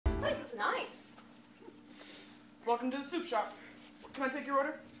looks nice. Welcome to the soup shop. Can I take your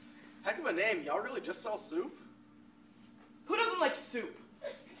order? Heck of a name. Y'all really just sell soup? Who doesn't like soup?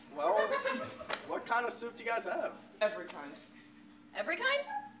 Well, what kind of soup do you guys have? Every kind. Every kind?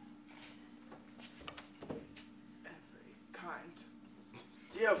 Every kind.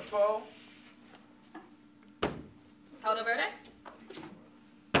 Do you have pho? Caldo verde?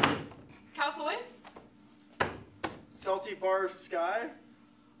 Cow soy? Salty bar sky?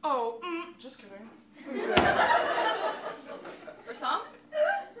 Oh, just kidding. Rasam?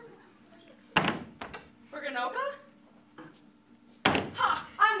 Berganoka? Ha!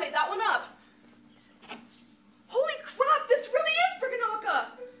 I made that one up! Holy crap, this really is Berganoka!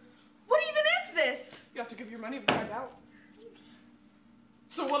 What even is this? You have to give your money to find out.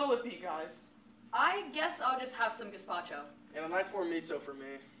 So what'll it be, guys? I guess I'll just have some gazpacho. And a nice warm miso for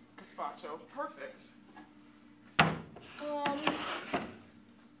me. Gazpacho. Perfect.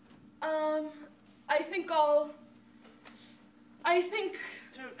 I think...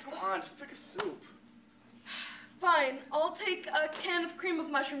 Dude, come on, just pick a soup. Fine, I'll take a can of cream of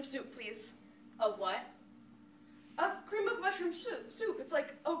mushroom soup, please. A what? A cream of mushroom soup. It's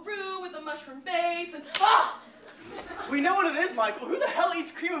like a roux with a mushroom base and... Ah! We know what it is, Michael. Who the hell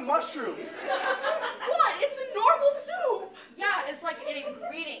eats cream of mushroom? What? It's a normal soup! Yeah, it's like an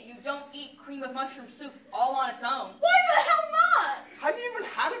ingredient. You don't eat cream of mushroom soup all on its own. Why the hell not? Have you even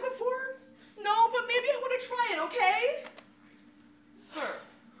had it before? No, but maybe I want to try it, okay? Sir,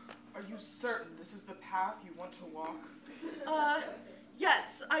 are you certain this is the path you want to walk?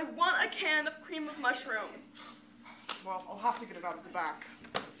 Yes, I want a can of cream of mushroom. Well, I'll have to get it out of the back.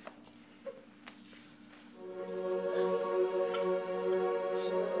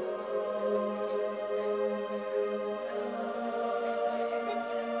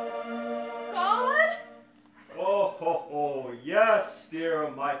 God? Oh, yes, dear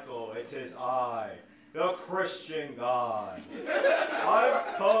Michael, it is I, the Christian God.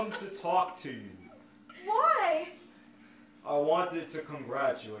 I've come to talk to you. Why? I wanted to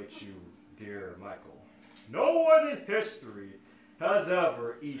congratulate you, dear Michael. No one in history has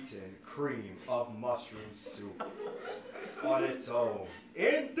ever eaten cream of mushroom soup on its own.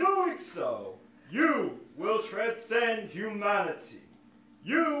 In doing so, you will transcend humanity.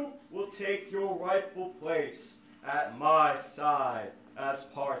 You will take your rightful place at my side as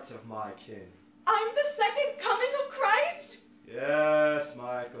part of my kin. I'm the second coming of Christ? Yes,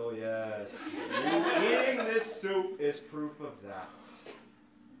 Michael, yes. You eating this soup is proof of that.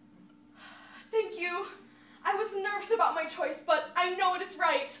 Thank you. I was nervous about my choice, but I know it is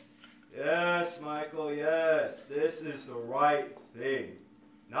right. Yes, Michael, yes. This is the right thing.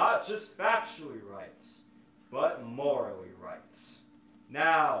 Not just factually right, but morally right.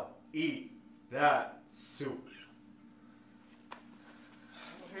 Now, eat that soup.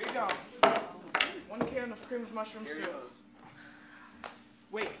 Well, here you go. 1 can of cream of mushroom Here soup. he goes.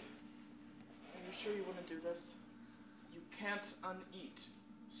 Wait. Are you sure you want to do this? You can't uneat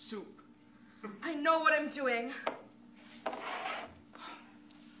soup. I know what I'm doing.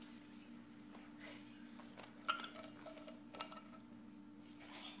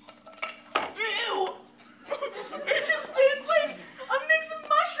 Ew! It just tastes like a mix of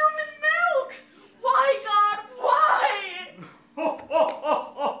mushroom and milk! Why, God, why?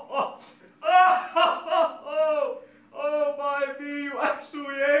 Oh, my me, you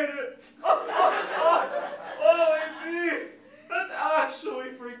actually ate it! Oh, me, that's actually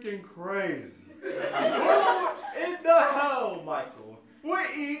freaking crazy. Who in the hell, Michael, would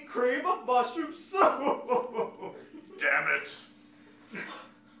eat cream of mushroom soup? Damn it!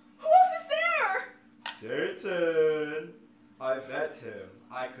 Who else is there? Certain. I bet him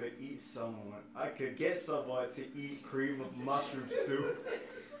I could get someone to eat cream of mushroom soup.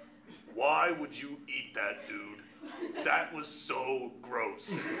 Why would you eat that, dude? That was so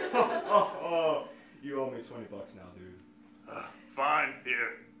gross. You owe me $20 now, dude. Fine,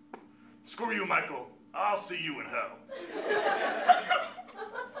 here. Screw you, Michael. I'll see you in hell.